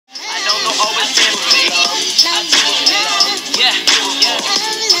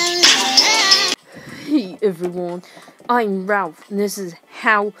everyone, I'm Ralph, and this is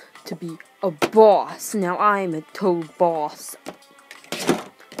how to be a boss. Now, I'm a total boss.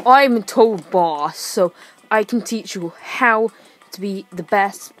 So I can teach you how to be the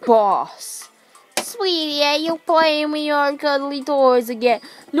best boss. Sweetie, are you playing with your cuddly toys again?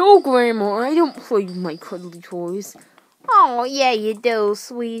 No, Grandma, I don't play with my cuddly toys. Oh, yeah, you do,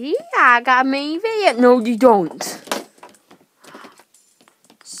 sweetie. I got me video. No, you don't.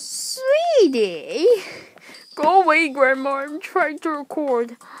 Sweetie, go away, Grandma. I'm trying to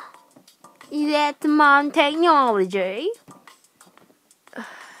record. Is that the modern technology?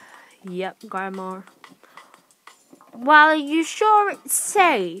 Yep, Grandma. Well, are you sure it's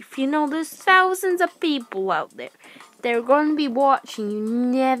safe? You know, there's thousands of people out there. They're going to be watching. You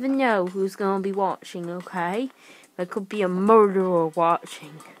never know who's going to be watching, okay? There could be a murderer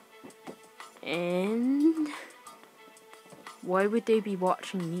watching. And why would they be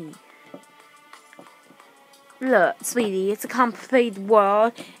watching me? Look, sweetie, it's a complicated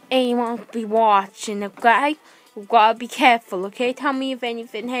world. Anyone could be watching, okay? You've got to be careful, okay? Tell me if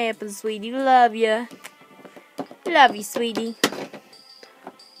anything happens, sweetie. Love you. Love you, sweetie.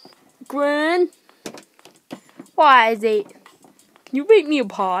 Gran? What is it? Can you make me a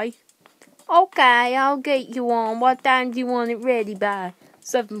pie? Okay, I'll get you one. What time do you want it ready by?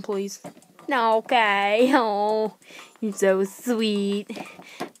 7, please. No, okay. Oh, you're so sweet.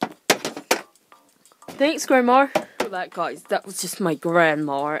 Thanks, Grandma. For that, guys, that was just my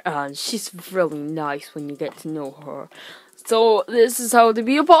grandma, and she's really nice when you get to know her. So, this is how to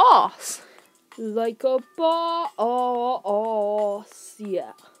be a boss. Like a boss,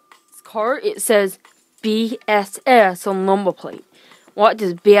 yeah. This car, it says BSS on number plate. What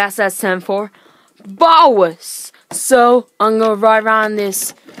does BSS stand for? Boss! So, I'm gonna ride around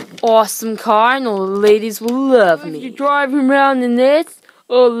this awesome car, and all the ladies will love me. If you're driving around in this,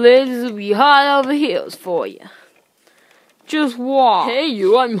 all the ladies will be hot over heels for you. Just walk. Hey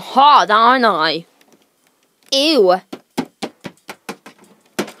you, I'm hot, aren't I? Ew.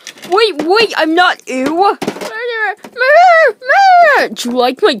 Wait, I'm not ew. Murderer. Do you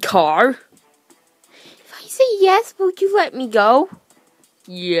like my car? If I say yes, will you let me go?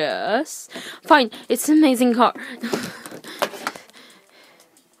 Yes. Fine, it's an amazing car.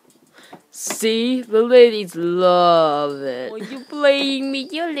 See, the ladies love it. Oh, you playing me,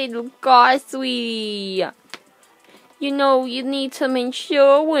 you little car, sweetie. You know, you need some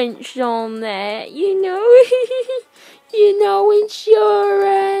insurance on that, you know. You know,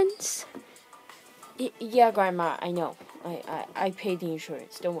 insurance. Yeah, Grandma, I know. I paid the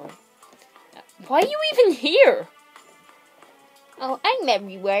insurance, don't worry. Why are you even here? Oh, I'm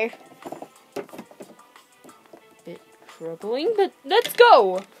everywhere. Bit troubling, but let's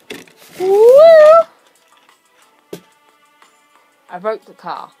go. Woo! I broke the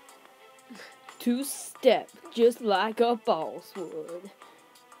car. 2-step, just like a boss would.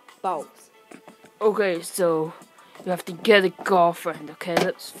 Boss. Okay, so you have to get a girlfriend, okay?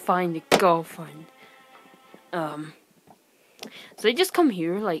 Let's find a girlfriend. So you just come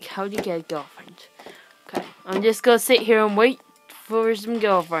here, like, how do you get a girlfriend? Okay, I'm just gonna sit here and wait for some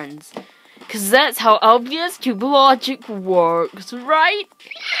girlfriends. Cause that's how obvious cube logic works, right?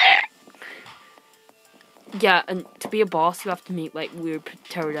 Yeah, and to be a boss, you have to make, like, weird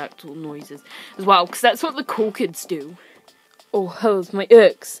pterodactyl noises as well, because that's what the cool kids do. Oh, hell's my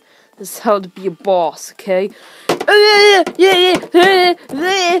ex. This is how to be a boss, okay? What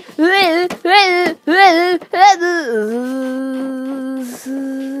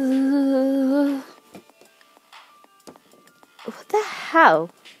the hell?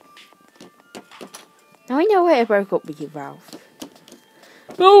 Now I know why I broke up with you, Ralph.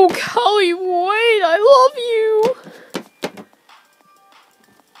 Oh, Kelly, wait, I love you.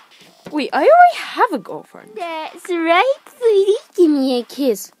 Wait, I already have a girlfriend. That's right, sweetie. Give me a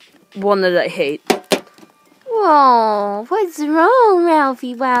kiss. One that I hate. Whoa, what's wrong,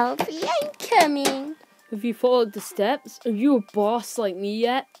 Ralphie? I'm coming. Have you followed the steps? Are you a boss like me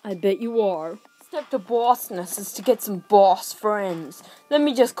yet? I bet you are. Step to bossness is to get some boss friends. Let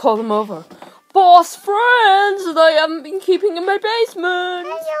me just call them over. Boss friends that I haven't been keeping in my basement.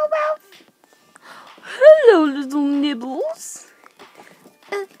 Hello, Ralph. Hello, little nibbles.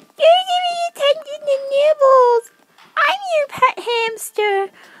 You're giving attention to Nibbles. I'm your pet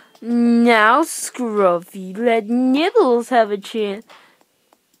hamster. Now, Scruffy, let Nibbles have a chance.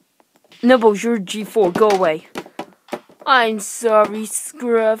 Nibbles, you're G4. Go away. I'm sorry,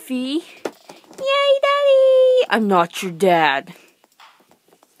 Scruffy. Yay, Daddy. I'm not your dad.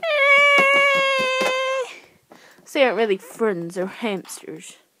 So they aren't really friends or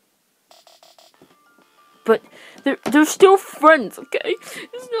hamsters. But but they're still friends, okay?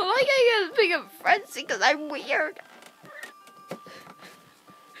 It's not like I gotta pick up friends because I'm weird.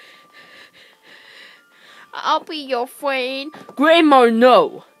 I'll be your friend. Grandma,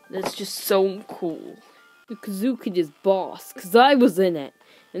 no. That's just so cool. The Kazuki is boss, because I was in it.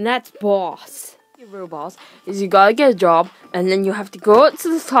 And that's boss. Your real boss is you gotta get a job, and then you have to go up to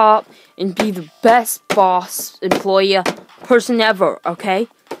the top and be the best boss, employee, person ever, okay?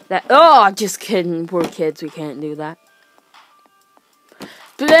 Just kidding. We're kids, we can't do that.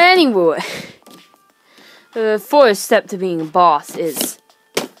 But anyway, the fourth step to being a boss is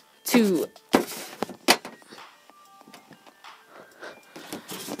to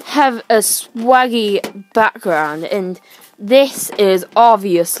have a swaggy background, and this is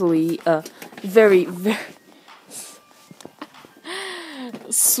obviously a very, very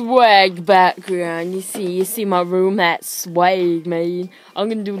swag background. You see my room, that's swag, man. I'm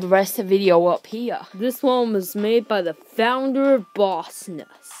gonna do the rest of the video up here. This one was made by the founder of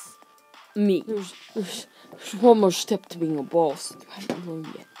Bossness, me. There's one more step to being a boss that I haven't learned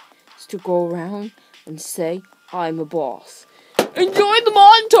yet. It's to go around and say, I'm a boss. Enjoy the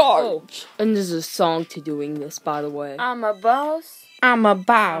montage! Oh, and there's a song to doing this, by the way. I'm a boss. I'm a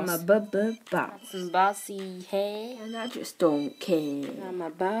boss. I'm a boss. Some bossy hair. And I just don't care. I'm a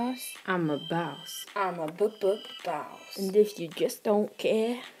boss. I'm a boss. I'm a boss. And if you just don't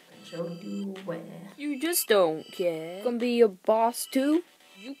care, show you where. You just don't care. You can be a boss too.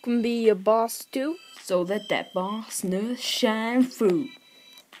 You can be a boss too. So let that bossness shine through.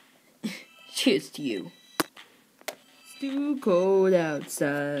 Cheers to you. Too cold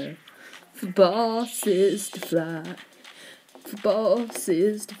outside for bosses to fly. For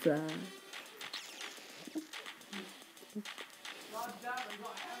bosses to fly.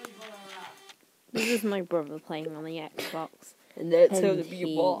 This is my brother playing on the Xbox. And that's how to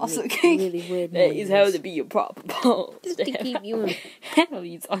be a boss, okay? Really weird that is how to be a proper boss. Just to keep you in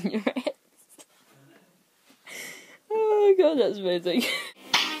penalties on your head. Oh my god, that's amazing.